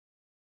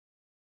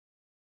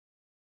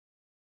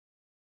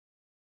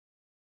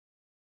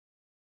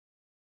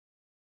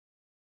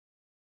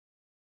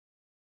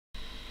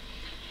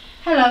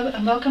Hello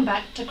and welcome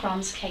back to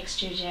Crumbs Cake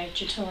Studio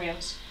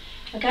tutorials.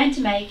 We're going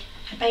to make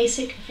a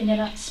basic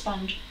vanilla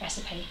sponge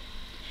recipe.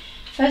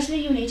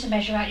 Firstly, you'll need to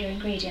measure out your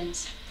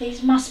ingredients.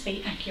 These must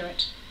be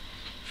accurate.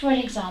 For an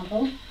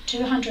example,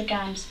 200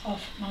 grams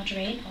of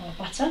margarine or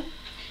butter,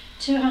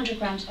 200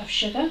 grams of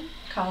sugar,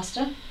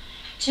 caster,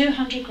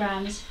 200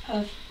 grams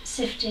of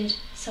sifted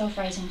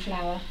self-raising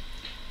flour,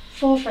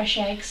 4 fresh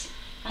eggs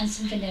and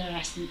some vanilla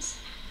essence.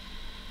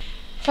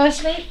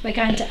 Firstly, we're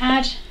going to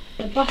add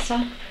the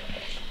butter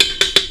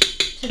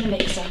to the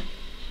mixer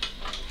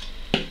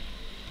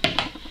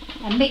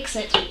and mix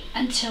it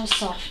until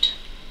soft.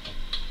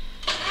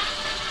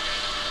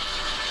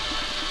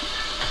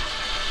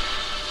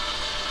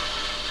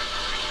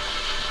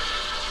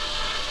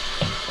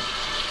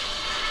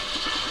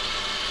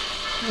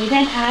 We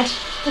then add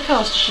the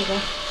caster sugar.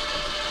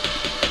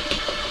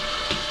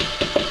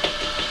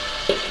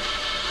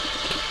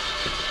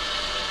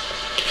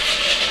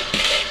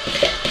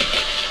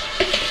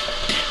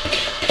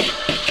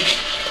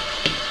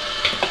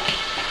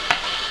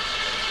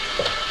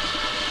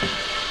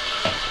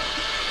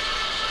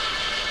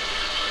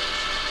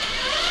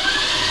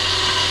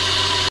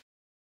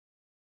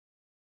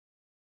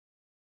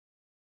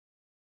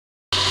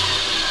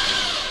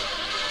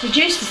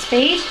 Reduce the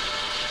speed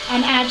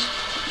and add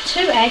 2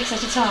 eggs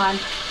at a time.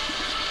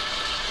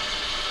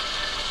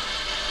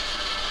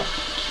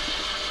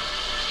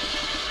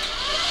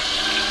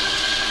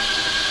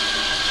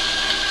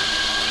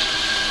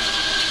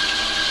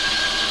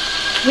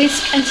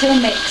 Whisk until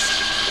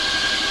mixed.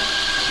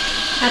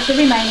 Add the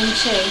remaining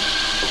 2.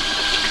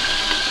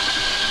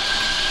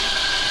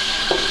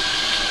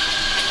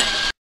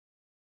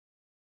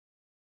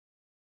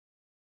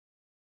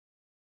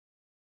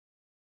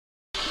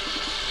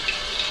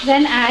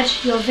 Then add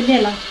your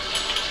vanilla.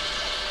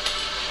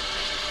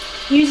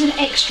 Use an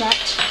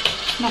extract,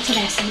 not an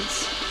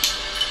essence.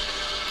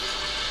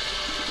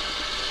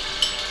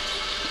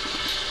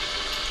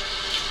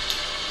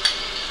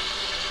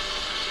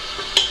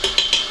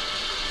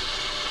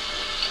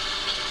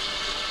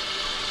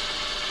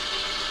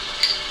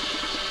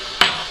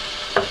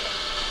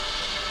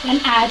 Then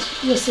add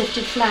your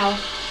sifted flour.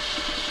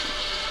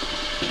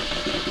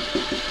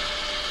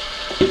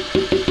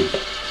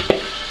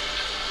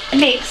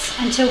 Mix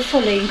until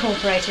fully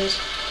incorporated.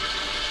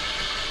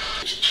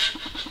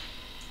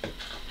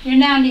 You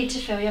now need to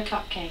fill your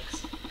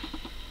cupcakes.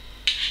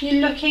 You're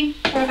looking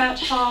for about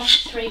half,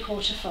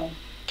 3/4 full.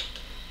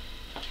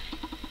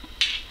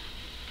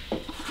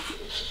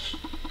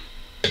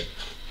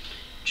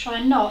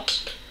 Try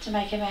not to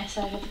make a mess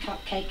over the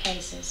cupcake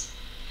cases.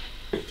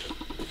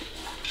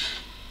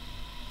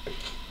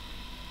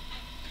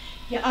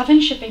 Your oven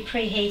should be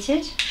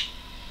preheated.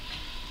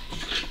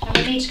 And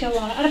we need to go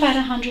on at about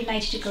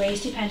 180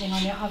 degrees depending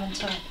on your oven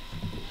type.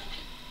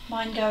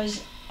 Mine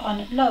goes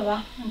on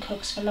lower and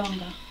cooks for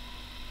longer.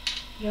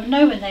 You'll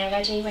know when they are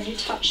ready when you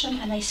touch them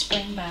and they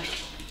spring back.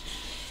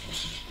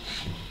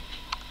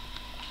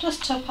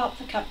 Just top up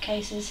the cup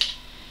cases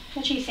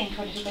that you think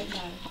are a little bit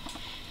low.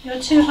 Your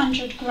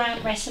 200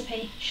 gram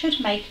recipe should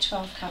make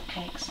 12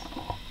 cupcakes.